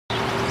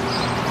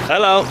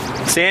Hello,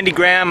 it's Andy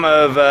Graham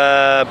of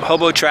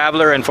Hobo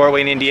Traveler in Fort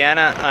Wayne,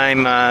 Indiana.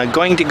 I'm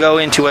going to go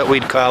into what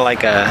we'd call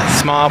like a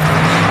small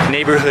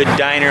neighborhood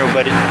diner,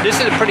 but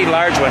this is a pretty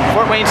large one.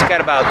 Fort Wayne's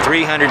got about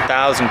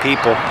 300,000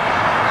 people.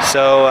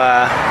 So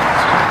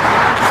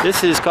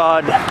this is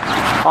called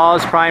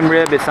Hall's Prime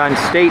Rib. It's on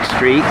State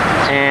Street,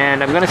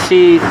 and I'm going to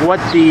see what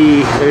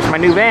there's my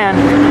new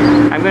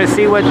van. I'm going to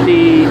see what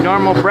the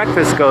normal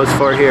breakfast goes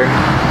for here.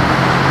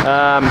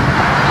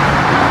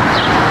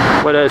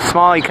 What a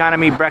small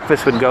economy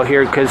breakfast would go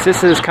here, because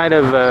this is kind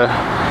of a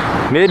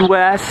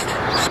Midwest,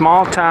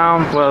 small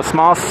town, well,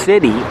 small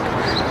city.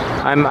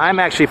 I'm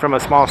actually from a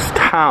small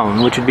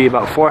town, which would be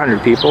about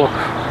 400 people,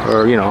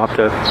 or you know, up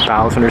to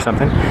 1,000 or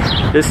something.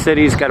 This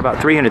city's got about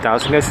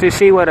 300,000. Let's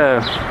see what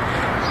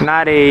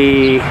not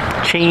a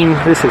chain.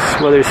 This is,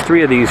 well, there's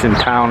 3 of these in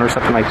town or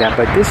something like that,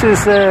 but this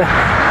is a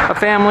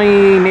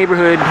family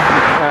neighborhood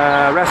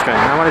restaurant.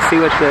 I want to see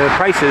what the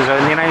prices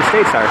in the United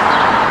States are.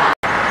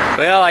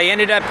 Well, I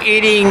ended up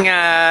eating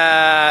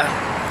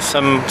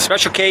some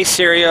special case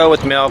cereal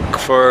with milk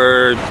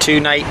for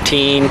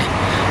 $2.19,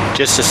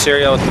 just a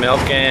cereal with milk,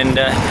 and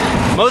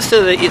most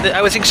of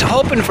I was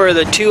hoping for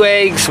the 2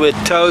 eggs with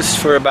toast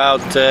for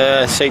about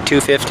say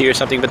 $2.50 or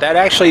something, but that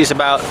actually is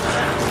about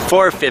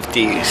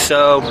 $4.50.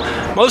 So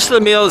most of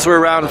the meals were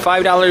around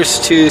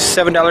 $5 to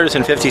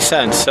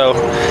 $7.50. So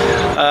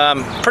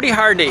pretty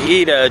hard to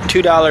eat a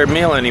 $2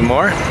 meal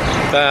anymore.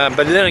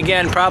 But then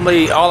again,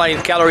 probably all the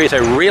calories I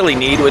really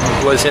need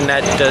was in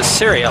that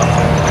cereal.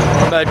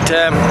 But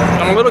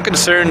I'm a little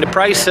concerned. The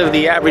price of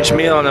the average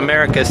meal in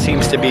America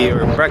seems to be,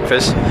 or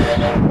breakfast,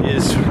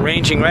 is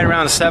ranging right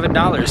around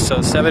 $7.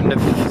 So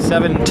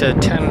 $7 to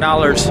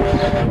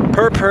 $10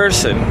 per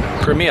person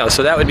per meal.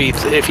 So that would be,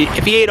 if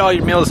you ate all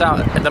your meals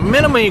out, the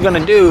minimum you're going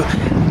to do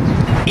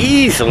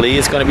easily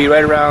is going to be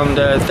right around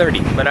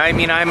 30. But I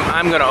mean,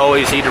 I'm going to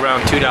always eat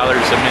around $2 a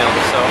meal.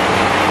 So.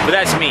 But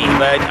that's me,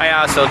 but I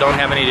also don't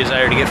have any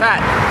desire to get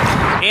fat.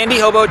 Andy,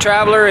 Hobo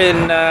Traveler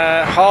in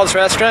Hall's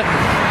Restaurant.